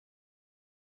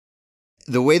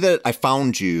the way that I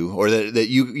found you, or that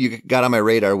you got on my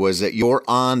radar, was that you're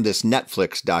on this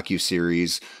Netflix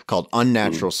docuseries called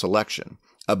Unnatural Selection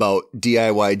about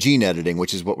DIY gene editing,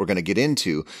 which is what we're going to get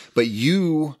into. But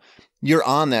you're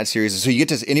on that series. So you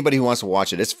get to, anybody who wants to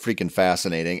watch it, it's freaking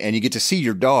fascinating. And you get to see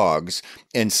your dogs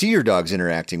and see your dogs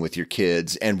interacting with your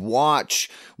kids and watch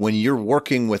when you're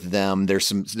working with them. There's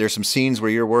some scenes where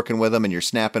you're working with them and you're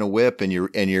snapping a whip and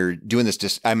you're doing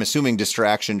this, I'm assuming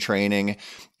distraction training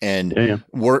and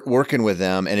working with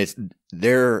them. And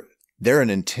they're an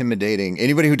intimidating,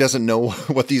 anybody who doesn't know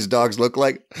what these dogs look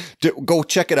like, go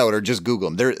check it out or just Google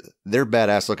them. They're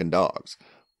badass looking dogs.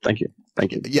 Thank you.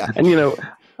 Yeah. And,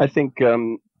 I think, I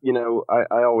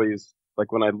always,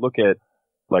 like, when I look at,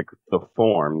 like, the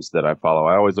forms that I follow,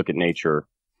 I always look at nature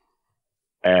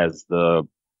as the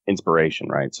inspiration,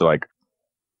 right? So, like,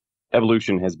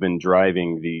 evolution has been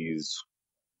driving the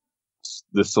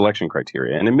selection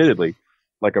criteria. And admittedly,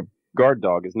 like, a guard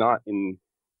dog is not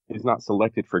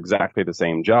selected for exactly the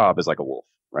same job as, like, a wolf,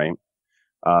 right?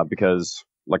 Because,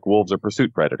 like, wolves are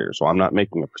pursuit predators. Well, I'm not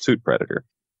making a pursuit predator.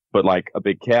 But like a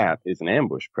big cat is an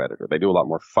ambush predator. They do a lot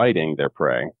more fighting their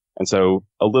prey. And so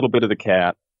a little bit of the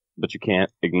cat, but you can't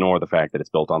ignore the fact that it's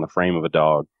built on the frame of a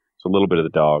dog. So a little bit of the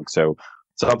dog. So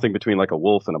something between like a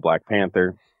wolf and a black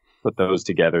panther, put those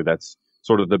together. That's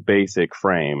sort of the basic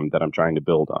frame that I'm trying to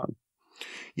build on.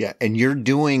 Yeah. And you're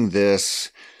doing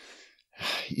this.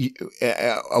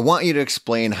 I want you to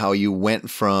explain how you went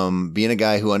from being a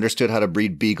guy who understood how to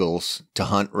breed beagles to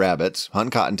hunt rabbits,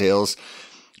 hunt cottontails,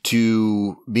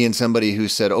 to being somebody who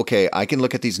said, okay, I can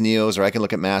look at these Neos or I can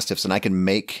look at Mastiffs and I can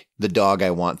make the dog I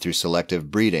want through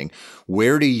selective breeding.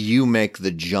 Where do you make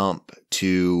the jump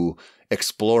to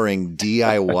exploring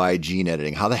DIY gene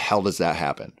editing? How the hell does that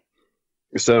happen?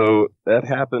 So that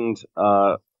happened.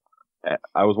 I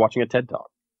was watching a TED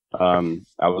Talk.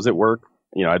 I was at work.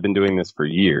 I've been doing this for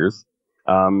years.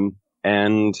 And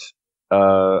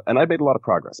I made a lot of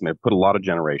progress. I put a lot of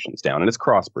generations down, and it's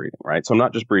crossbreeding, right? So I'm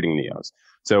not just breeding Neos.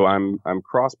 So I'm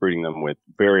crossbreeding them with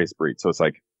various breeds. So it's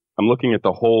like I'm looking at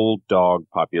the whole dog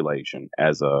population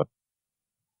as a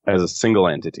single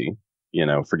entity.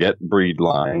 Forget breed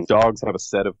lines. Dogs have a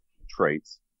set of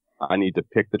traits. I need to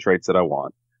pick the traits that I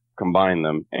want, combine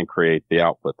them, and create the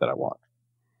output that I want.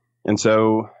 And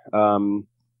so,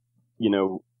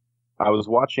 I was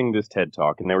watching this TED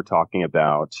Talk and they were talking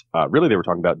about,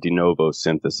 de novo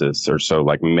synthesis, or so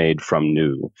like made from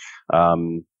new,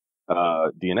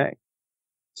 DNA.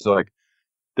 So like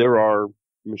there are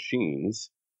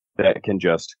machines that can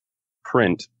just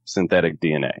print synthetic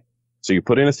DNA. So you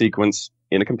put in a sequence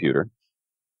in a computer,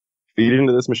 feed it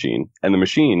into this machine, and the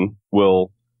machine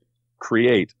will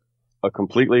create a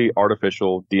completely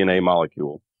artificial DNA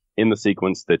molecule in the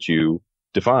sequence that you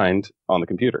defined on the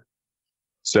computer.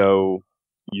 So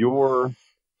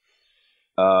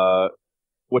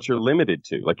what you're limited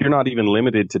to, like you're not even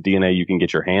limited to DNA you can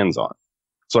get your hands on.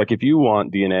 So like if you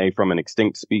want DNA from an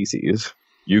extinct species,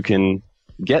 you can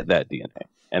get that DNA.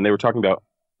 And they were talking about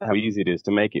how easy it is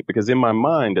to make it, because in my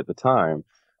mind at the time,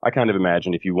 I kind of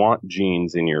imagined if you want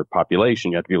genes in your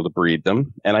population, you have to be able to breed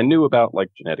them. And I knew about like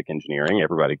genetic engineering.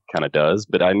 Everybody kind of does,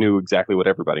 but I knew exactly what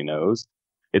everybody knows.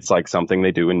 It's like something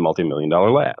they do in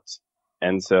multi-million-dollar labs.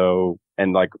 And so,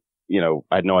 and like, I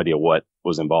had no idea what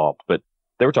was involved, but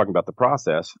they were talking about the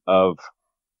process of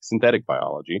synthetic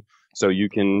biology. So you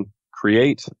can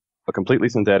create a completely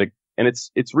synthetic, and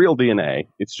it's real DNA.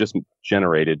 It's just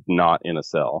generated not in a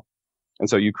cell. And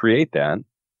so you create that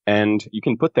and you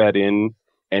can put that in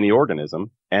any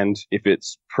organism. And if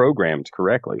it's programmed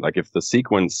correctly, like if the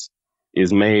sequence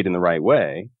is made in the right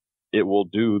way, it will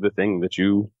do the thing that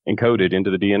you encoded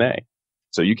into the DNA.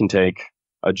 So you can take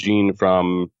a gene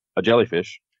from a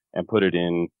jellyfish and put it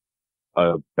in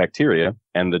a bacteria,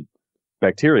 and the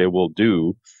bacteria will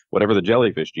do whatever the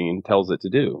jellyfish gene tells it to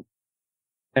do.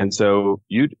 And so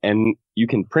you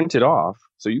can print it off.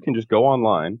 So you can just go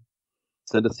online,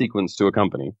 send a sequence to a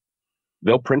company.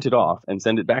 They'll print it off and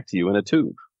send it back to you in a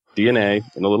tube, DNA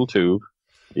in a little tube.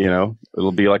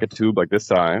 It'll be like a tube like this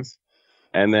size,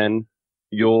 and then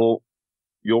you'll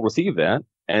receive that.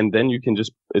 And then you can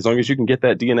just, as long as you can get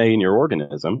that DNA in your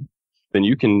organism, then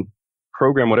you can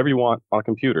program whatever you want on a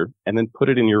computer and then put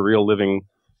it in your real living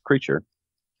creature.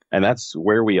 And that's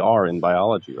where we are in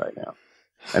biology right now.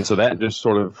 And so that just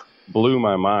sort of blew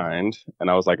my mind. And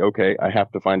I was like, okay, I have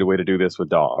to find a way to do this with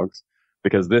dogs,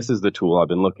 because this is the tool I've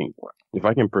been looking for. If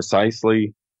I can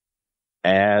precisely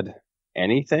add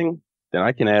anything, then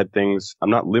I can add things. I'm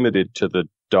not limited to the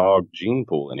dog gene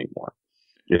pool anymore.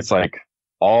 It's like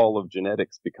all of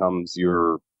genetics becomes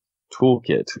your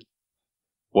toolkit.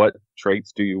 What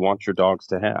traits do you want your dogs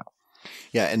to have?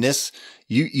 Yeah, and this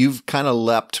you've kind of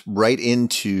leapt right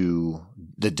into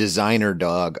the designer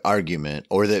dog argument,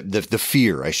 or the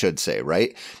fear, I should say,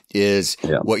 right? Is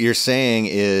Yeah. what you're saying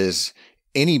is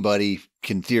anybody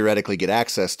can theoretically get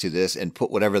access to this and put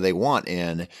whatever they want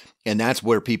in. And that's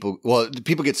where people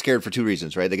get scared for two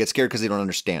reasons, right? They get scared because they don't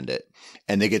understand it.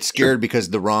 And they get scared because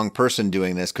the wrong person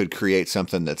doing this could create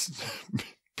something that's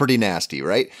pretty nasty,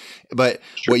 right? But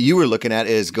what you were looking at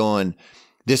is going,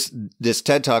 this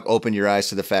TED Talk opened your eyes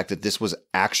to the fact that this was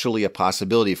actually a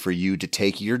possibility for you to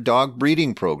take your dog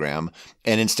breeding program,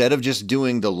 and instead of just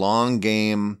doing the long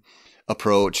game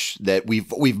approach that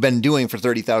we've been doing for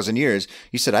 30,000 years,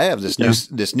 you said, I have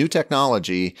this new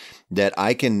technology that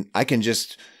I can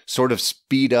just sort of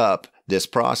speed up this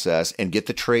process and get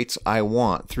the traits I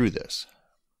want through this.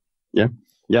 Yeah.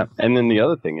 Yeah. And then the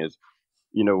other thing is,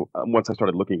 once I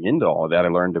started looking into all of that, I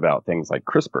learned about things like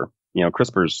CRISPR.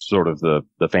 CRISPR is sort of the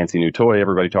fancy new toy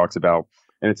everybody talks about,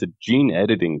 and it's a gene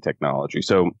editing technology.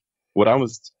 So what I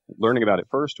was learning about at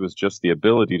first was just the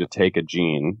ability to take a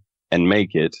gene and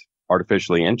make it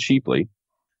artificially and cheaply.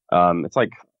 It's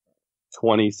like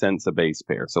 20 cents a base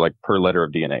pair. So like per letter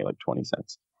of DNA, like 20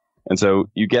 cents. And so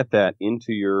you get that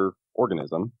into your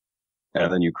organism,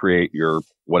 and then you create your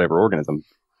whatever organism.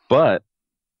 But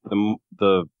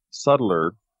the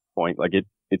subtler point, like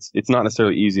it's not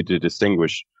necessarily easy to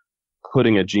distinguish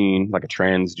putting a gene, like a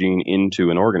trans gene,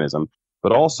 into an organism.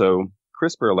 But also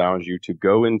CRISPR allows you to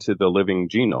go into the living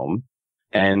genome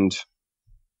and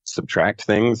subtract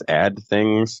things, add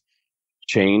things,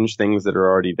 change things that are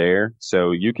already there.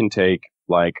 So you can take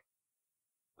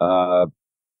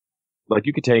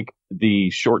you could take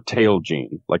the short tail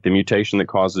gene, like the mutation that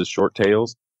causes short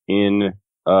tails in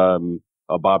a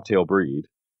bobtail breed,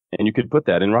 and you could put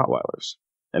that in Rottweilers,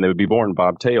 and they would be born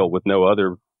bobtail with no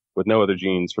other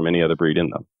genes from any other breed in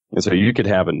them. And so you could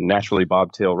have a naturally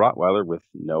bobtail Rottweiler with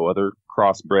no other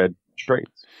crossbred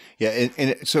traits. Yeah,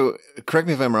 and so correct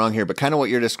me if I'm wrong here, but kind of what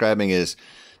you're describing is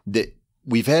that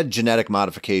we've had genetic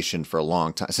modification for a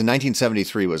long time. So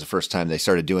 1973 was the first time they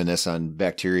started doing this on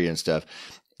bacteria and stuff.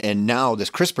 And now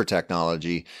this CRISPR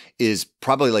technology is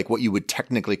probably like what you would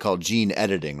technically call gene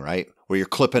editing, right? Where you're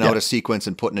clipping out a sequence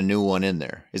and putting a new one in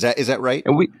there. Is that right?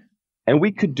 And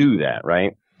we could do that,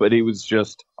 right? But it was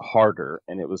just harder,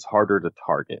 and it was harder to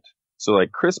target. So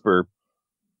like CRISPR,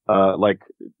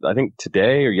 I think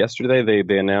today or yesterday,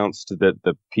 they announced that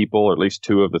the people, or at least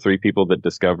two of the three people that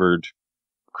discovered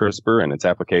CRISPR and its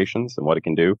applications and what it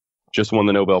can do, just won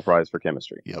the Nobel Prize for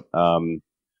chemistry. Yep.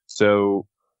 So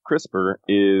CRISPR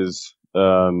is,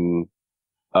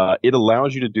 it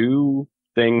allows you to do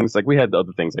things like we had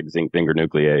other things like zinc finger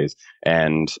nuclease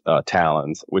and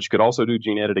talons, which could also do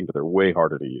gene editing, but they're way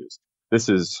harder to use. This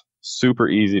is super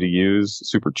easy to use,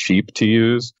 super cheap to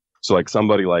use. So like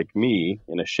somebody like me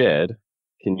in a shed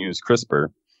can use CRISPR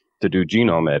to do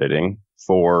genome editing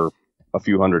for a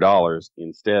few $100s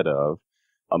instead of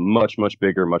a much, much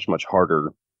bigger, much, much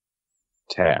harder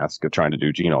task of trying to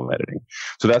do genome editing.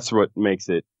 So that's what makes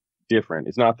it different.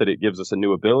 It's not that it gives us a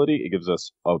new ability, it gives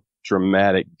us a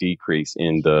dramatic decrease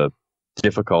in the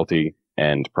difficulty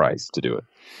and price to do it.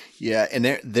 Yeah,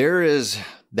 and there is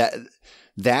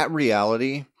that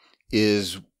reality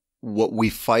is what we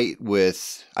fight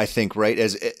with, I think, right?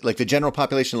 As like the general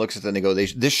population looks at it and they go,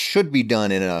 this should be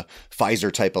done in a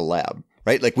Pfizer type of lab,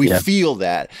 right? Like we feel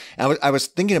that. And I was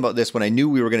thinking about this when I knew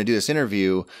we were going to do this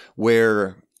interview,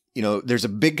 where there's a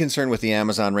big concern with the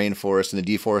Amazon rainforest and the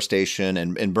deforestation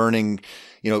and burning,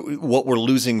 what we're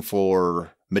losing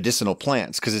for medicinal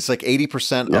plants. Cause it's like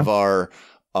 80% of our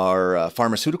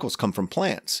pharmaceuticals come from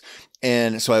plants.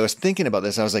 And so I was thinking about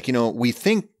this. I was like, we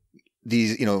think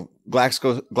these,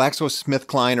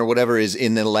 GlaxoSmithKline or whatever is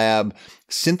in the lab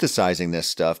synthesizing this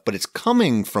stuff, but it's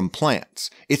coming from plants.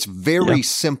 It's very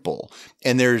simple.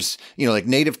 And there's, like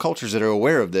native cultures that are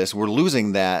aware of this. We're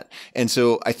losing that. And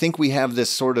so I think we have this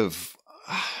sort of,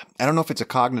 I don't know if it's a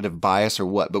cognitive bias or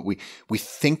what, but we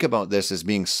think about this as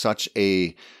being such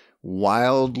a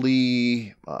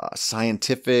wildly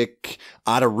scientific,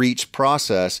 out of reach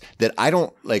process that I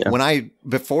don't like. When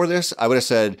before this, I would have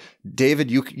said, David,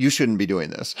 you shouldn't be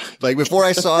doing this. Like before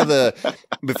I saw the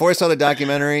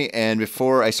documentary and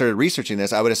before I started researching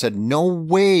this, I would have said, no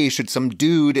way should some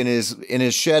dude in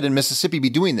his shed in Mississippi be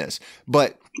doing this.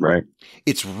 But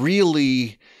it's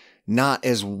really not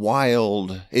as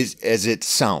wild as it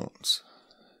sounds.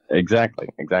 Exactly.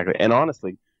 And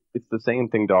honestly, it's the same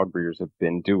thing dog breeders have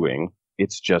been doing.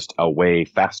 It's just a way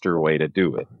faster way to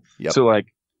do it. Yep. So like,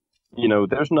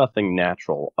 there's nothing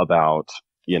natural about,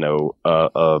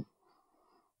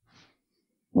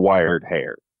 wired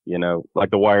hair, like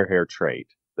the wire hair trait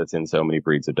that's in so many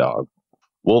breeds of dog.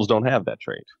 Wolves don't have that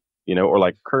trait, or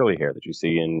like curly hair that you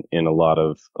see in a lot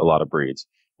of breeds.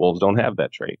 Wolves don't have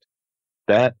that trait.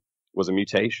 That was a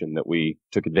mutation that we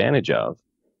took advantage of.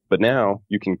 But now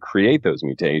you can create those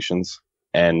mutations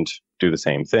and do the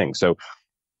same thing. So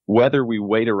whether we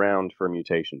wait around for a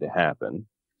mutation to happen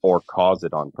or cause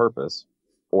it on purpose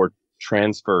or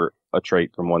transfer a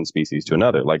trait from one species to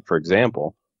another, like for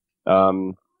example,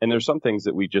 and there's some things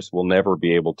that we just will never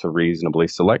be able to reasonably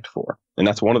select for. And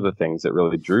that's one of the things that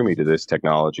really drew me to this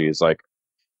technology is like,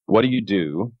 what do you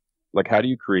do? Like, how do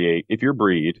you create, if your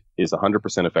breed is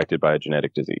 100% affected by a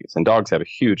genetic disease, and dogs have a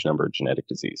huge number of genetic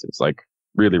diseases, like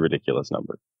really ridiculous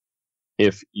number.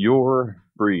 If your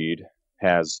breed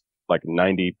has like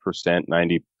 90%,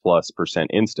 90+%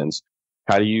 instance,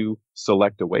 how do you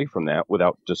select away from that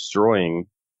without destroying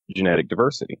genetic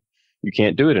diversity? You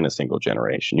can't do it in a single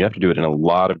generation. You have to do it in a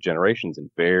lot of generations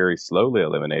and very slowly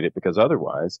eliminate it, because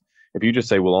otherwise, if you just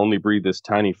say, we'll only breed this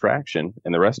tiny fraction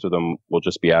and the rest of them will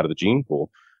just be out of the gene pool,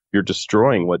 you're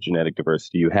destroying what genetic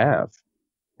diversity you have.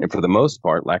 And for the most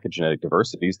part, lack of genetic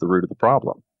diversity is the root of the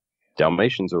problem.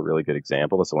 Dalmatians are a really good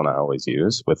example. That's the one I always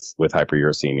use with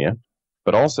hyperuricemia.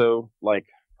 But also, like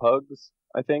pugs,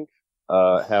 I think,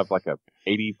 have like a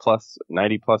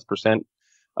 90+%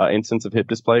 instance of hip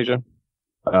dysplasia.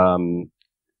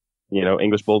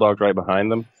 English bulldogs right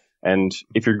behind them. And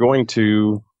if you're going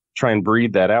to try and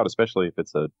breed that out, especially if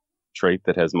it's a trait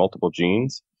that has multiple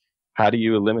genes, how do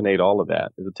you eliminate all of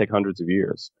that? It'll take hundreds of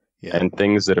years. Yeah. And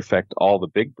things that affect all the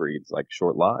big breeds, like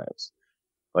short lives.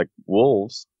 Like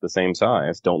wolves, the same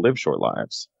size, don't live short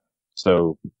lives.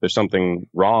 So there's something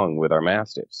wrong with our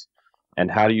mastiffs.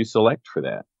 And how do you select for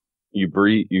that? You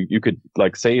breed, you could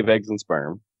like save eggs and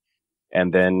sperm,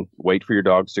 and then wait for your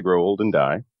dogs to grow old and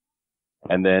die,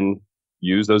 and then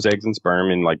use those eggs and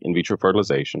sperm in like in vitro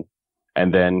fertilization,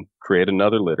 and then create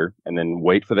another litter, and then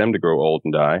wait for them to grow old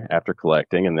and die after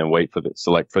collecting, and then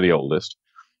select for the oldest.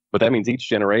 But that means each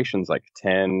generation's like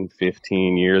 10,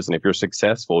 15 years. And if you're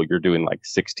successful, you're doing like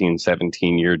 16,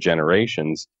 17-year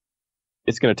generations.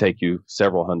 It's going to take you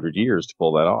several hundred years to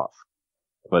pull that off.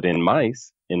 But in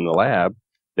mice, in the lab,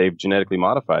 they've genetically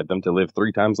modified them to live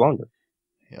 3 times longer.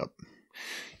 Yep.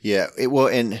 Yeah.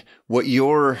 And what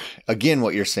you're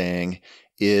saying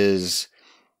is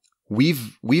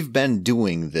we've been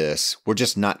doing this. We're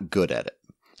just not good at it.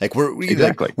 Like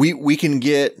we can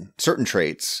get certain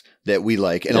traits that we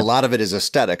like, and a lot of it is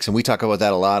aesthetics. And we talk about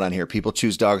that a lot on here. People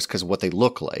choose dogs because of what they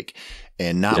look like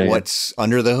and not what's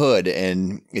under the hood.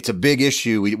 And it's a big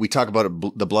issue. We talk about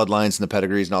the bloodlines and the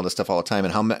pedigrees and all this stuff all the time,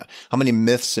 and how many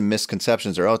myths and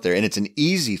misconceptions are out there. And it's an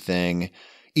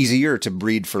easier to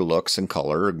breed for looks and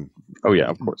color. Oh yeah,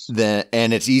 of course.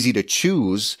 And it's easy to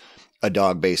choose a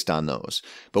dog based on those.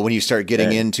 But when you start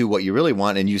getting into what you really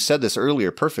want, and you said this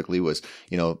earlier perfectly, was,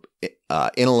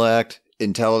 intellect,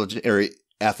 intelligence, or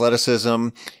athleticism,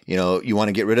 you want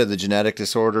to get rid of the genetic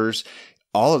disorders,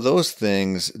 all of those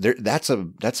things, that's a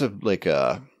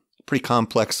pretty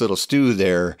complex little stew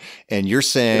there. And you're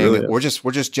saying really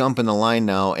we're just jumping the line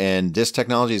now, and this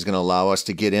technology is going to allow us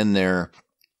to get in there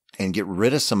and get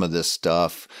rid of some of this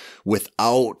stuff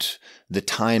without the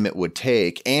time it would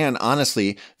take. And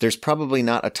honestly, there's probably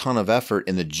not a ton of effort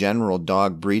in the general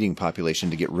dog breeding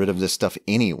population to get rid of this stuff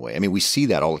anyway. I mean, we see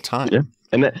that all the time. Yeah.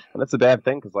 And that's a bad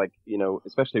thing, because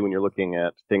especially when you're looking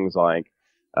at things like,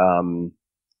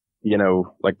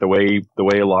 like the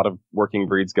way a lot of working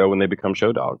breeds go when they become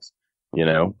show dogs,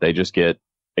 they just get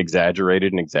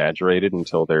exaggerated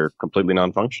until they're completely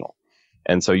non-functional.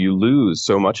 And so you lose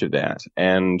so much of that.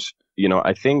 And,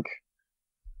 I think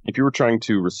if you were trying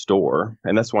to restore,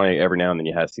 and that's why every now and then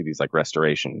you have to see these like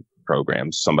restoration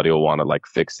programs, somebody will want to like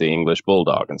fix the English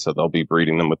bulldog. And so they'll be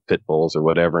breeding them with pit bulls or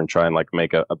whatever and try and like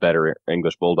make a better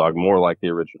English bulldog, more like the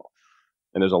original.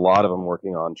 And there's a lot of them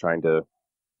working on trying to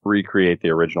recreate the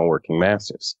original working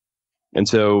mastiffs. And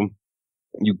so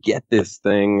you get this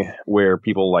thing where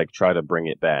people like try to bring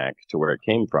it back to where it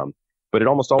came from, but it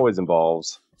almost always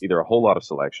involves either a whole lot of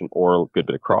selection or a good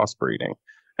bit of crossbreeding.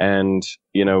 And,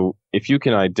 if you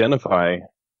can identify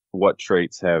what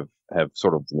traits have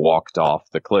sort of walked off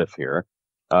the cliff here,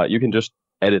 you can just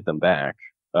edit them back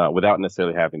without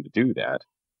necessarily having to do that.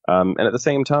 And at the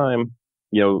same time,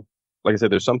 like I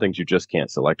said, there's some things you just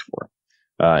can't select for.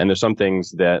 And there's some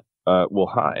things that will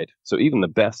hide. So even the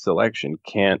best selection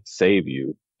can't save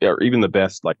you, or even the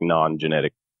best like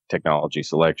non-genetic technology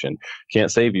selection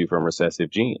can't save you from recessive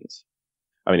genes.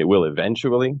 I mean, it will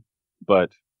eventually,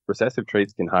 but recessive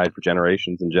traits can hide for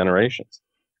generations and generations.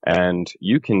 And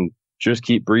you can just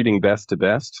keep breeding best to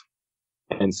best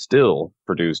and still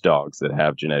produce dogs that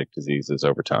have genetic diseases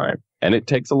over time. And it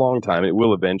takes a long time. It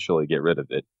will eventually get rid of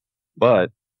it.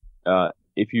 But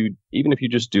even if you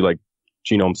just do like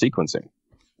genome sequencing,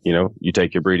 you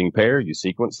take your breeding pair, you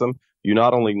sequence them, you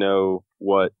not only know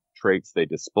what traits they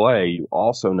display, you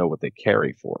also know what they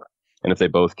carry for. And if they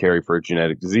both carry for a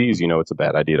genetic disease, it's a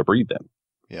bad idea to breed them.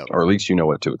 Yep. Or at least you know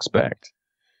what to expect.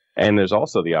 And there's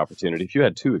also the opportunity, if you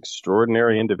had two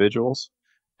extraordinary individuals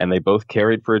and they both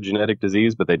carried for a genetic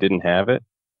disease, but they didn't have it,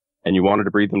 and you wanted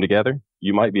to breed them together,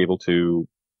 you might be able to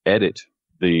edit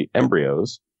the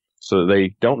embryos so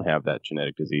they don't have that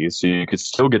genetic disease. So you could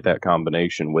still get that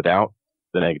combination without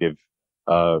the negative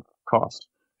cost.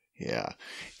 Yeah.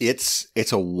 It's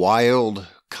a wild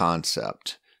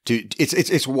concept.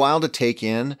 It's wild to take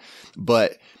in,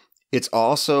 but it's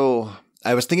also,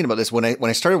 I was thinking about this when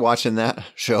I started watching that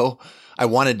show. I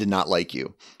wanted to not like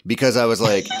you because I was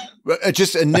like,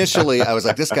 just initially, I was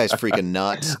like, this guy's freaking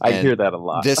nuts. I hear that a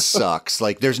lot. This sucks.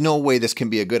 Like, there's no way this can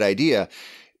be a good idea.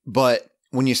 But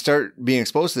when you start being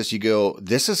exposed to this, you go,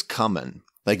 this is coming.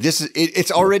 Like, this is,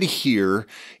 it's already here.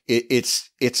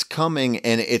 It's coming,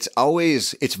 and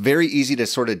it's very easy to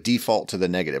sort of default to the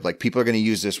negative. Like, people are going to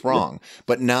use this wrong,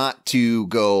 but not to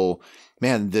go,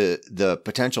 man, the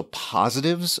potential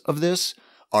positives of this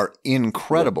are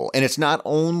incredible. And it's not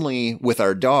only with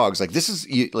our dogs. Like, this is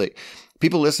like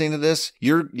people listening to this,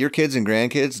 your kids and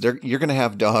grandkids, you're going to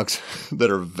have dogs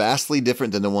that are vastly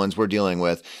different than the ones we're dealing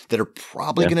with that are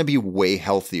probably going to be way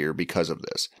healthier because of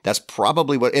this. That's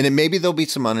probably what, and maybe there'll be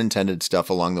some unintended stuff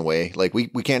along the way. Like, we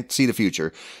can't see the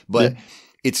future, but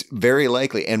it's very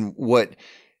likely. And what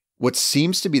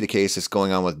seems to be the case that's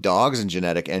going on with dogs and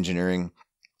genetic engineering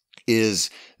is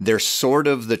they're sort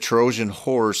of the Trojan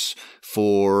horse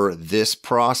for this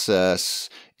process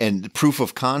and proof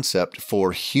of concept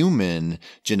for human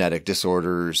genetic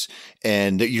disorders.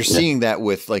 And you're seeing that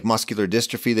with like muscular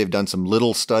dystrophy. They've done some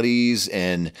little studies,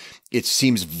 and it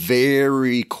seems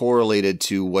very correlated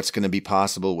to what's going to be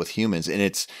possible with humans. And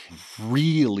it's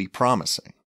really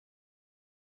promising.